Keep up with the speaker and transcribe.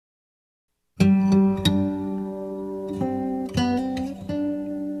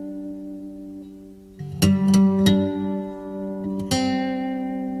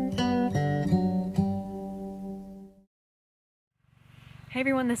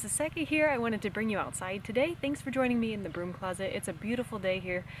everyone, this is Seki here. I wanted to bring you outside today. Thanks for joining me in the broom closet. It's a beautiful day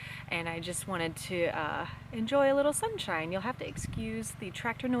here and I just wanted to enjoy a little sunshine. You'll have to excuse the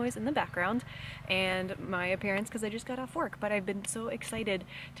tractor noise in the background and my appearance because I just got off work, but I've been so excited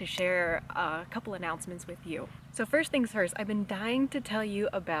to share a couple announcements with you. So first things first, I've been dying to tell you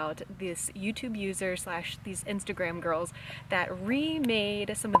about this YouTube user slash these Instagram girls that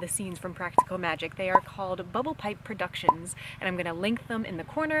remade some of the scenes from Practical Magic. They are called Bubble Pipe Productions, and I'm going to link them in the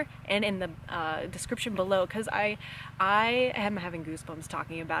corner and in the description below because I am having goosebumps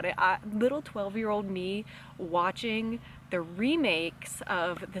talking about it. Little 12-year-old me watching the remakes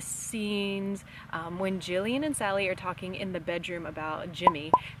of the scenes when Jillian and Sally are talking in the bedroom about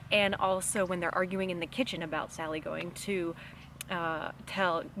Jimmy, and also when they're arguing in the kitchen about Sally going to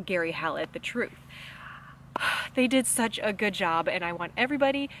tell Gary Hallett the truth. They did such a good job, and I want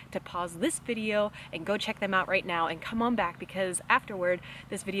everybody to pause this video and go check them out right now and come on back, because afterward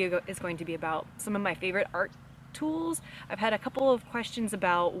this video is going to be about some of my favorite art tools. I've had a couple of questions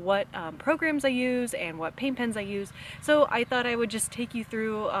about what programs I use and what paint pens I use, so I thought I would just take you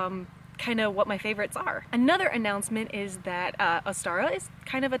through kind of what my favorites are. Another announcement is that Ostara is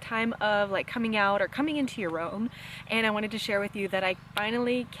kind of a time of like coming out or coming into your own, and I wanted to share with you that I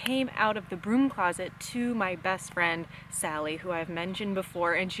finally came out of the broom closet to my best friend Sally, who I've mentioned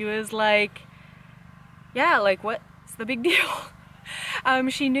before, and she was like, yeah, like what's the big deal?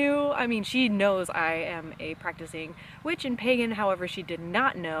 She knows I am a practicing witch and pagan, however she did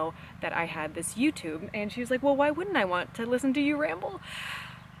not know that I had this YouTube, and she was like, well, why wouldn't I want to listen to you ramble?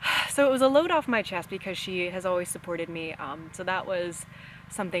 So it was a load off my chest because she has always supported me, so that was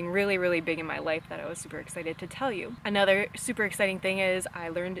something really, really big in my life that I was super excited to tell you. Another super exciting thing is I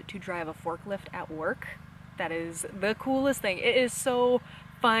learned to drive a forklift at work. That is the coolest thing. It is so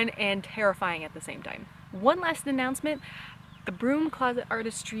fun and terrifying at the same time. One last announcement. The Broom Closet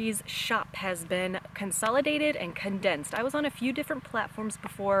Artistry's shop has been consolidated and condensed. I was on a few different platforms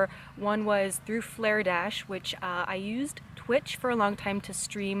before. One was through Flare Dash, which I used Twitch for a long time to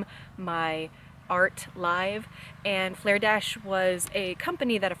stream my art live, and Flare Dash was a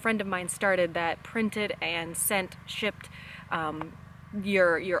company that a friend of mine started that printed and shipped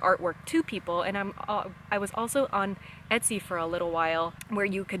your artwork to people. And I was also on Etsy for a little while, where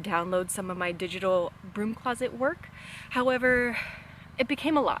you could download some of my digital broom closet work. However, it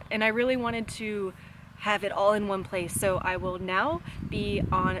became a lot and I really wanted to have it all in one place, so I will now be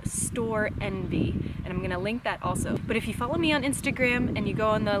on Store Envy, and I'm gonna link that also. But if you follow me on Instagram and you go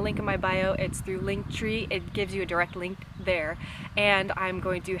on the link in my bio, it's through Linktree, it gives you a direct link there. And I'm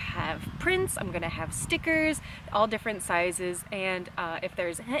going to have prints, I'm gonna have stickers, all different sizes, and if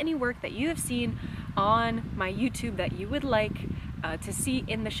there's any work that you have seen on my YouTube that you would like to see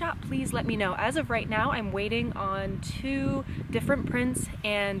in the shop, please let me know. As of right now, I'm waiting on 2 different prints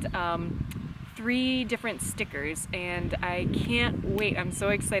and 3 different stickers, and I can't wait. I'm so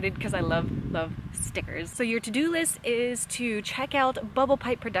excited because I love stickers. So your to-do list is to check out Bubble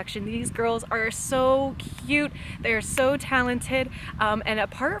Pipe Production. These girls are so cute, they're so talented, and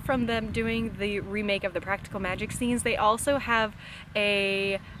apart from them doing the remake of the Practical Magic scenes, they also have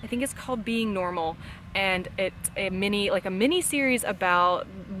I think it's called Being Normal, and it's a mini series about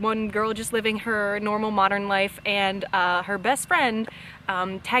one girl just living her normal modern life and her best friend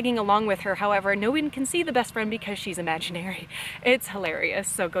tagging along with her. However, no one can see the best friend because she's imaginary. It's hilarious,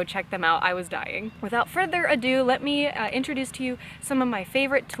 so go check them out. I was dying. Without further ado, let me introduce to you some of my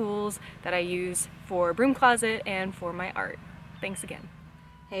favorite tools that I use for Broom Closet and for my art. Thanks again.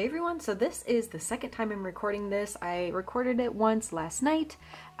 Hey everyone, so this is the second time I'm recording this. I recorded it once last night,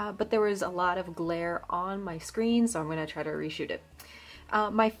 but there was a lot of glare on my screen, so I'm going to try to reshoot it.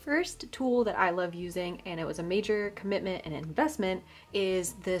 My first tool that I love using, and it was a major commitment and investment,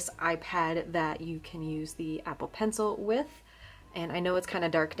 is this iPad that you can use the Apple Pencil with. And I know it's kind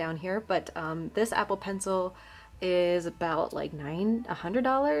of dark down here, but this Apple Pencil is about like $100,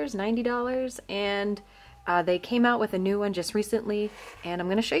 $90, and they came out with a new one just recently, and I'm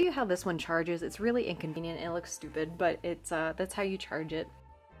going to show you how this one charges. It's really inconvenient. It looks stupid, but it's that's how you charge it,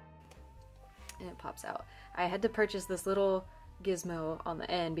 and it pops out. I had to purchase this little gizmo on the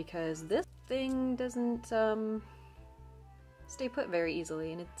end because this thing doesn't stay put very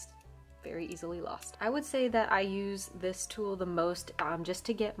easily, and it's very easily lost. I would say that I use this tool the most just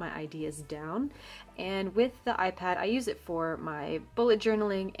to get my ideas down, and with the iPad I use it for my bullet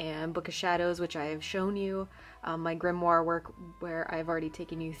journaling and Book of Shadows, which I have shown you, my grimoire work where I've already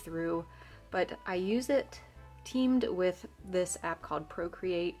taken you through, but I use it teamed with this app called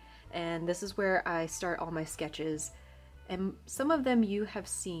Procreate, and this is where I start all my sketches. And some of them you have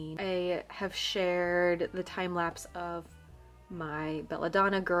seen. I have shared the time lapse of my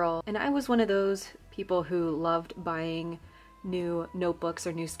belladonna girl. And I was one of those people who loved buying new notebooks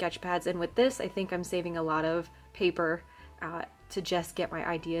or new sketch pads, and with this I think I'm saving a lot of paper to just get my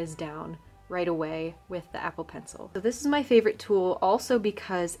ideas down right away with the Apple Pencil. So this is my favorite tool also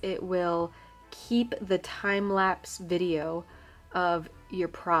because it will keep the time-lapse video of your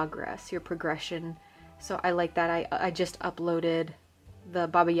progress, your progression. So I like that. I just uploaded the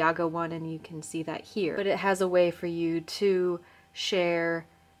Baba Yaga one and you can see that here. But it has a way for you to share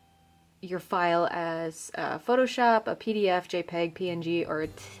your file as Photoshop, a PDF, JPEG, PNG, or a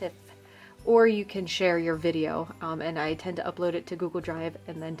TIFF. Or you can share your video, and I tend to upload it to Google Drive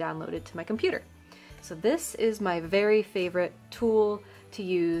and then download it to my computer. So this is my very favorite tool to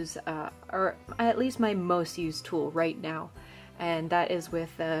use, or at least my most used tool right now. And that is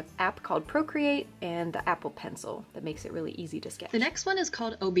with an app called Procreate and the Apple Pencil that makes it really easy to sketch. The next one is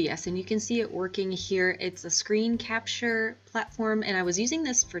called OBS, and you can see it working here. It's a screen capture platform, and I was using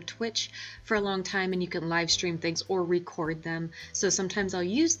this for Twitch for a long time, and you can live stream things or record them. So sometimes I'll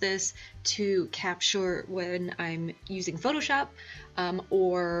use this to capture when I'm using Photoshop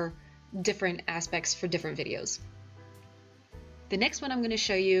or different aspects for different videos. The next one I'm going to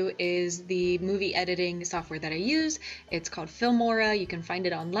show you is the movie editing software that I use. It's called Filmora. You can find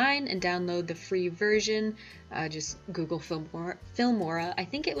it online and download the free version. Just Google Filmora. I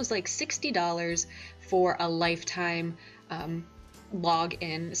think it was like $60 for a lifetime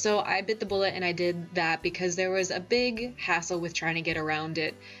login. So I bit the bullet and I did that because there was a big hassle with trying to get around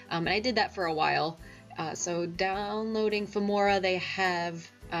it. And I did that for a while. So downloading Filmora, they have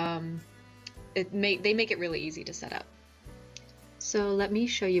they make it really easy to set up. So let me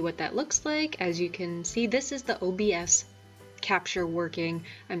show you what that looks like. As you can see, this is the OBS capture working.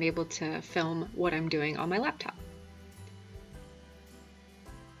 I'm able to film what I'm doing on my laptop.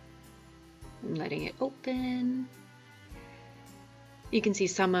 I'm letting it open. You can see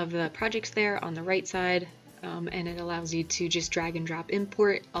some of the projects there on the right side, and it allows you to just drag and drop,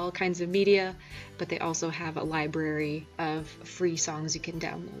 import all kinds of media, but they also have a library of free songs you can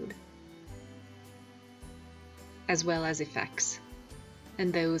download, as well as effects.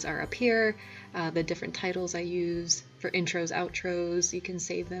 And those are up here, the different titles I use for intros, outros. You can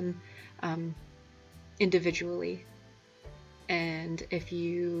save them individually. And if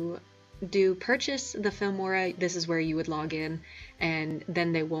you do purchase the Filmora, this is where you would log in, and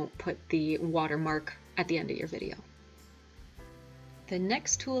then they won't put the watermark at the end of your video. The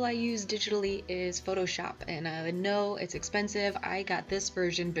next tool I use digitally is Photoshop, and I know it's expensive. I got this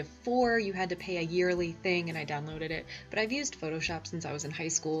version before you had to pay a yearly thing, and I downloaded it, but I've used Photoshop since I was in high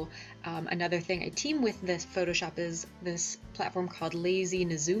school. Another thing I team with this Photoshop is this platform called Lazy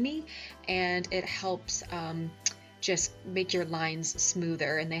Nezumi, and it helps just make your lines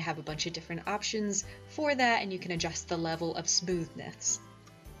smoother, and they have a bunch of different options for that, and you can adjust the level of smoothness.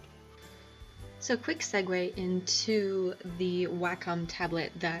 So quick segue into the Wacom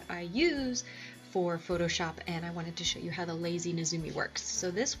tablet that I use for Photoshop, and I wanted to show you how the Lazy Nezumi works. So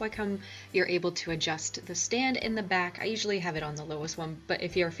this Wacom, you're able to adjust the stand in the back. I usually have it on the lowest one, but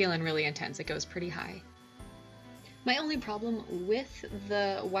if you're feeling really intense, it goes pretty high. My only problem with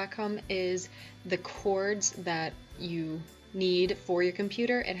the Wacom is the cords that you need for your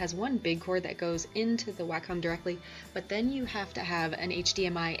computer. It has one big cord that goes into the Wacom directly, but then you have to have an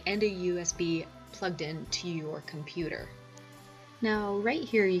HDMI and a USB plugged in to your computer. Now right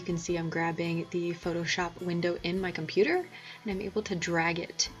here you can see I'm grabbing the Photoshop window in my computer, and I'm able to drag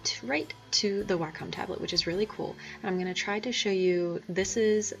it right to the Wacom tablet, which is really cool. And I'm going to try to show you, this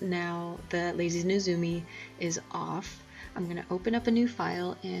is now the Lazy Nezumi is off. I'm going to open up a new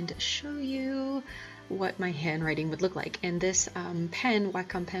file and show you what my handwriting would look like. And this pen,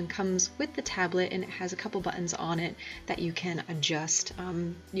 Wacom pen, comes with the tablet, and it has a couple buttons on it that you can adjust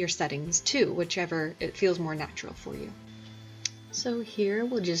your settings to, whichever it feels more natural for you. So here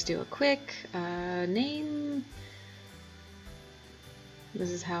we'll just do a quick name.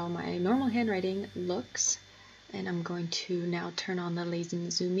 This is how my normal handwriting looks, and I'm going to now turn on the Lazy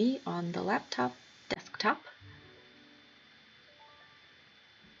Nezumi on the laptop desktop.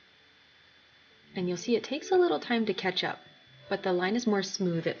 And you'll see it takes a little time to catch up, but the line is more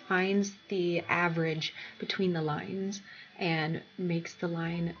smooth. It finds the average between the lines and makes the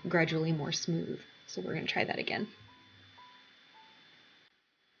line gradually more smooth. So we're going to try that again.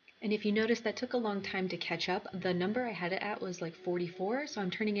 And if you notice, that took a long time to catch up. The number I had it at was like 44, so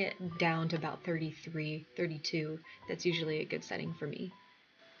I'm turning it down to about 33, 32. That's usually a good setting for me.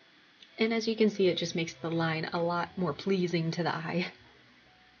 And as you can see, it just makes the line a lot more pleasing to the eye.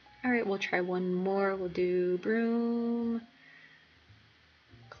 Alright, we'll try one more. We'll do broom,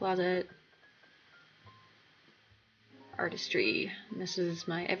 closet. artistry. This is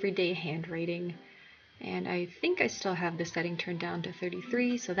my everyday handwriting, and I think I still have the setting turned down to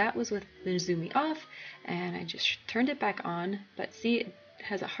 33, so that was with the zoom off, and I just turned it back on, but see, it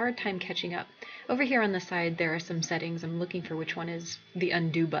has a hard time catching up. Over here on the side there are some settings. I'm looking for which one is the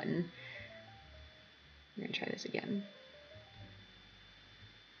undo button. I'm going to try this again.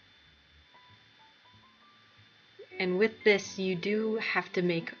 And with this, you do have to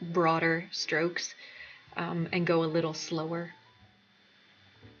make broader strokes and go a little slower.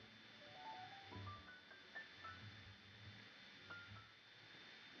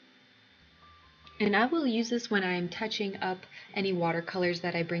 And I will use this when I'm touching up any watercolors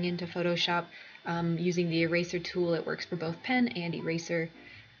that I bring into Photoshop using the eraser tool. It works for both pen and eraser.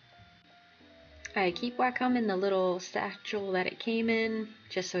 I keep Wacom in the little satchel that it came in,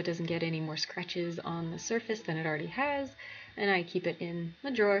 just so it doesn't get any more scratches on the surface than it already has, and I keep it in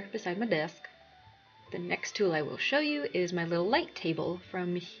the drawer beside my desk. The next tool I will show you is my little light table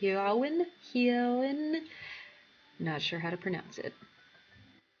from Hyoin. Not sure how to pronounce it.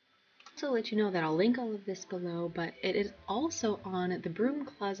 So let you know that I'll link all of this below, but it is also on the Broom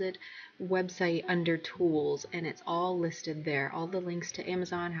Closet website under tools, and it's all listed there. All the links to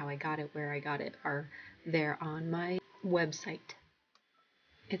Amazon, how I got it, where I got it, are there on my website.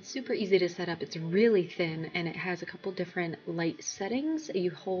 It's super easy to set up. It's really thin, and it has a couple different light settings.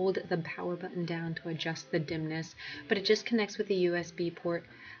 You hold the power button down to adjust the dimness, but it just connects with the USB port.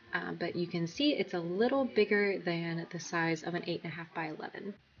 But you can see it's a little bigger than the size of an 8.5 by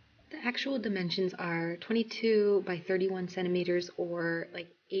 11. The actual dimensions are 22 by 31 centimeters, or like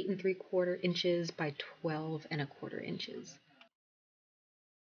 8 3/4 inches by 12 1/4 inches.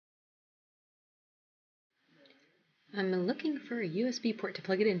 I'm looking for a USB port to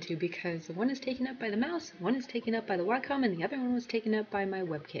plug it into because one is taken up by the mouse, one is taken up by the Wacom, and the other one was taken up by my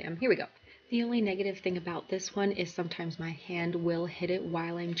webcam. Here we go. The only negative thing about this one is sometimes my hand will hit it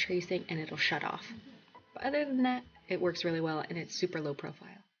while I'm tracing and it'll shut off. But other than that, it works really well and it's super low profile.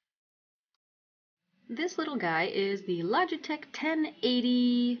 This little guy is the Logitech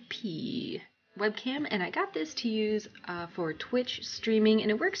 1080p webcam, and I got this to use for Twitch streaming,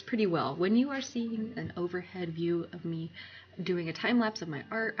 and it works pretty well. When you are seeing an overhead view of me doing a time lapse of my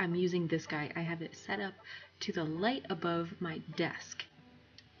art, I'm using this guy. I have it set up to the light above my desk.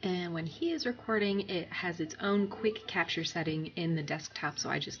 And when he is recording, it has its own quick capture setting in the desktop, so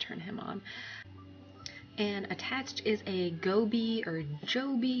I just turn him on. And attached is a Gobi or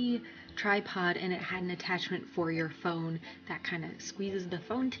Joby tripod, and it had an attachment for your phone that kind of squeezes the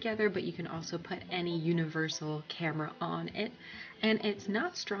phone together, but you can also put any universal camera on it. And it's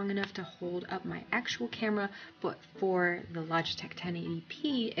not strong enough to hold up my actual camera, but for the Logitech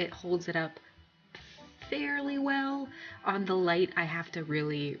 1080p, it holds it up fairly well. On the light, I have to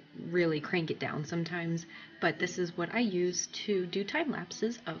really crank it down sometimes, but this is what I use to do time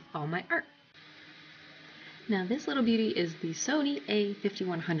lapses of all my art. Now this little beauty is the Sony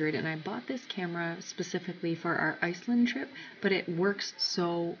A5100, and I bought this camera specifically for our Iceland trip, but it works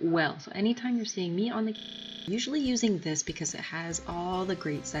so well. So anytime you're seeing me on the usually using this because it has all the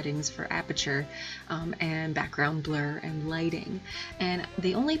great settings for aperture and background blur and lighting. And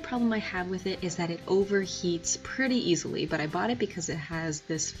the only problem I have with it is that it overheats pretty easily, but I bought it because it has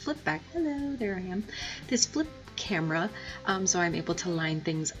this flip back, hello, there I am, this flip camera, so I'm able to line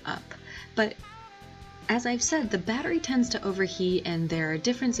things up. But as I've said, the battery tends to overheat, and there are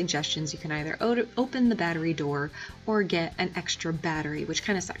different suggestions. You can either open the battery door or get an extra battery, which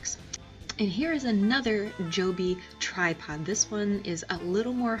kind of sucks. And here is another Joby tripod. This one is a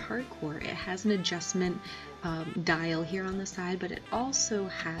little more hardcore. It has an adjustment dial here on the side, but it also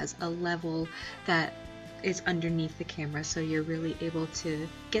has a level that is underneath the camera, so you're really able to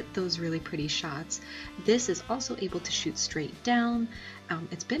get those really pretty shots. This is also able to shoot straight down.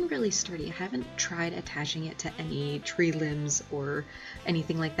 It's been really sturdy. I haven't tried attaching it to any tree limbs or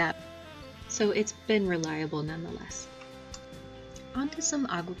anything like that, so it's been reliable nonetheless. Onto some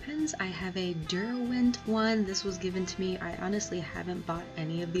agua pens. I have a Derwent one. This was given to me. I honestly haven't bought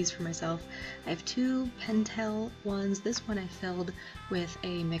any of these for myself. I have two Pentel ones. This one I filled with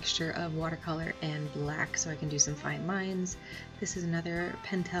a mixture of watercolor and black so I can do some fine lines. This is another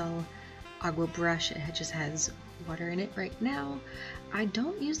Pentel agua brush. It just has water in it right now. I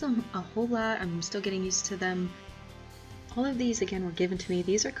don't use them a whole lot. I'm still getting used to them. All of these again were given to me.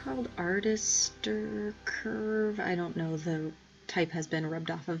 These are called Artister Curve. I don't know, the type has been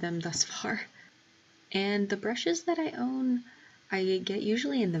rubbed off of them thus far. And the brushes that I own, I get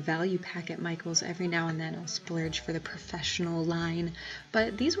usually in the value pack at Michael's. Every now and then I'll splurge for the professional line,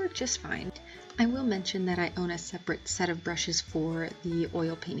 but these work just fine. I will mention that I own a separate set of brushes for the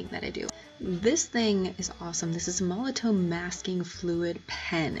oil painting that I do. This thing is awesome. This is a Molotov masking fluid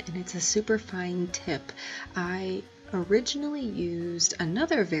pen, and it's a super fine tip. I originally used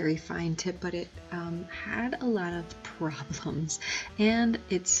another very fine tip, but it had a lot of problems, and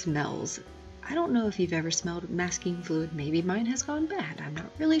it smells. I don't know if you've ever smelled masking fluid. Maybe mine has gone bad. I'm not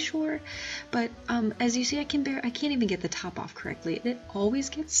really sure. But as you see, I can't even get the top off correctly. It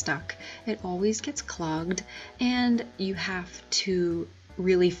always gets stuck. It always gets clogged, and you have to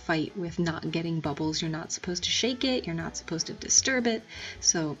really fight with not getting bubbles. You're not supposed to shake it. You're not supposed to disturb it.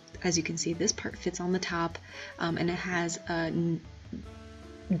 So as you can see, this part fits on the top, and it has a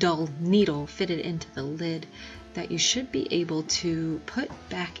dull needle fitted into the lid that you should be able to put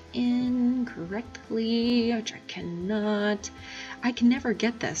back in correctly, which I cannot. I can never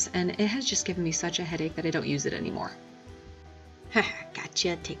get this, and it has just given me such a headache that I don't use it anymore. Haha,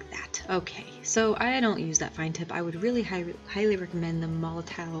 gotcha, take that. Okay, so I don't use that fine tip. I would really highly recommend the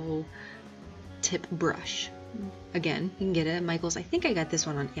Molotov tip brush. Again, you can get it at Michael's. I think I got this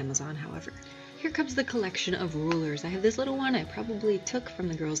one on Amazon, however. Here comes the collection of rulers. I have this little one I probably took from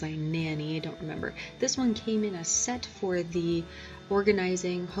the girls I nanny, I don't remember. This one came in a set for the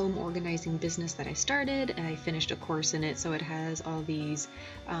home organizing business that I started, and I finished a course in it, so it has all these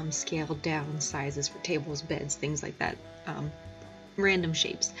scaled down sizes for tables, beds, things like that. Random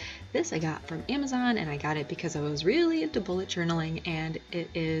shapes. This I got from Amazon, and I got it because I was really into bullet journaling, and it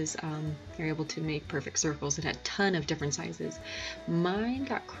is you're able to make perfect circles in a ton of different sizes. Mine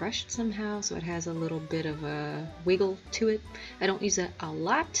got crushed somehow, so it has a little bit of a wiggle to it. I don't use it a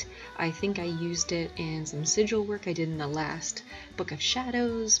lot. I think I used it in some sigil work I did in the last Book of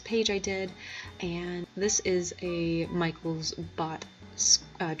Shadows page I did, and this is a Michael's bought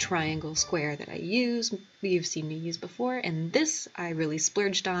triangle square that you've seen me use before, and this I really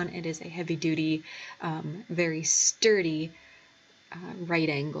splurged on. It is a heavy-duty, very sturdy right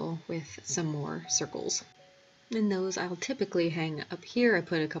angle with some more circles. And those I'll typically hang up here. I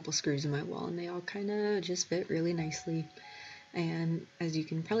put a couple screws in my wall, and they all kind of just fit really nicely. And as you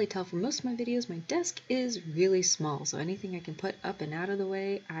can probably tell from most of my videos, my desk is really small, so anything I can put up and out of the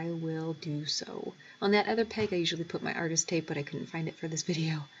way, I will do so. On that other peg, I usually put my artist tape, but I couldn't find it for this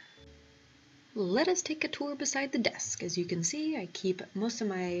video. Let us take a tour beside the desk. As you can see, I keep most of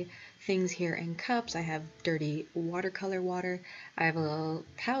my things here in cups. I have dirty watercolor water. I have a little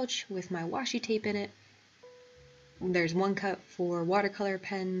pouch with my washi tape in it. There's one cup for watercolor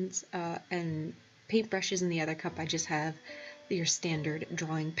pens and paintbrushes. In the other cup, I just have your standard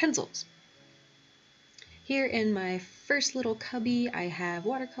drawing pencils. Here in my first little cubby, I have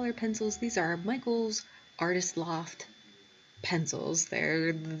watercolor pencils. These are Michael's Artist Loft pencils.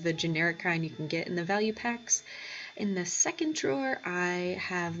 They're the generic kind you can get in the value packs. In the second drawer, I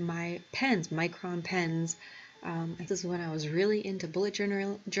have my pens, Micron pens. This is when I was really into bullet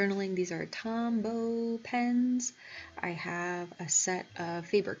journaling. These are Tombow pens. I have a set of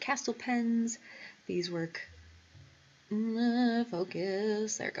Faber-Castell pens. These work.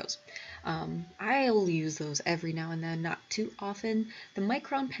 Focus. There it goes. I'll use those every now and then, not too often. The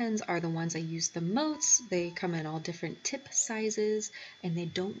Micron pens are the ones I use the most. They come in all different tip sizes, and they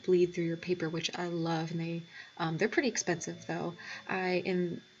don't bleed through your paper, which I love. And they're pretty expensive though.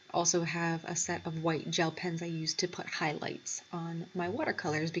 Also have a set of white gel pens I use to put highlights on my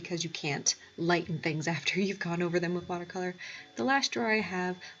watercolors, because you can't lighten things after you've gone over them with watercolor. The last drawer I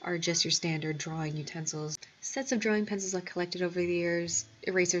have are just your standard drawing utensils. Sets of drawing pencils I collected over the years,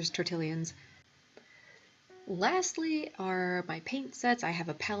 erasers, tortillions. Lastly are my paint sets. I have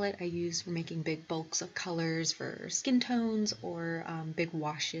a palette I use for making big bulks of colors for skin tones or big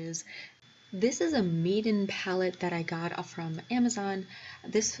washes. This is a Maiden palette that I got from Amazon.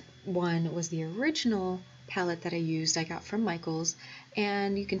 This one was the original palette that I got from Michael's,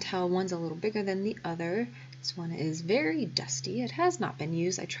 and you can tell one's a little bigger than the other. This one is very dusty. It has not been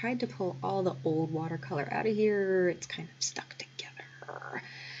used. I tried to pull all the old watercolor out of here. It's kind of stuck together.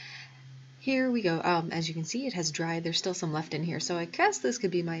 Here we go. As you can see, it has dried. There's still some left in here, so I guess this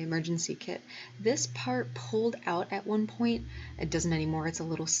could be my emergency kit. This part pulled out at one point. It doesn't anymore. It's a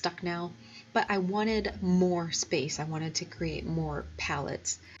little stuck now. But I wanted more space. I wanted to create more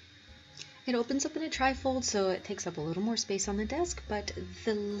palettes. It opens up in a trifold, so it takes up a little more space on the desk, but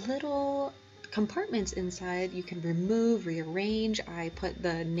the little compartments inside you can remove, rearrange. I put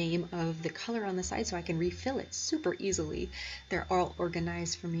the name of the color on the side so I can refill it super easily. They're all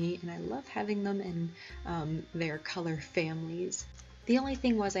organized for me, and I love having them in their color families. The only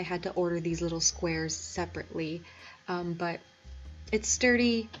thing was I had to order these little squares separately, but it's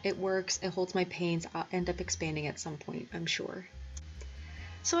sturdy, it works, it holds my paints. I'll end up expanding at some point, I'm sure.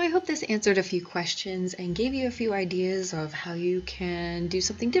 So I hope this answered a few questions and gave you a few ideas of how you can do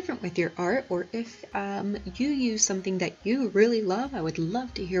something different with your art, or if you use something that you really love, I would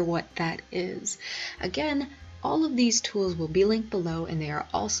love to hear what that is. Again, all of these tools will be linked below, and they are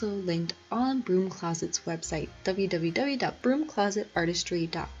also linked on Broom Closet's website,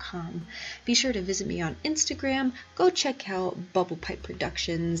 www.broomclosetartistry.com. Be sure to visit me on Instagram, go check out Bubble Pipe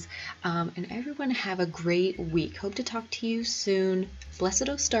Productions, and everyone have a great week. Hope to talk to you soon. Blessed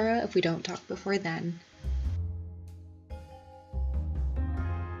Ostara if we don't talk before then.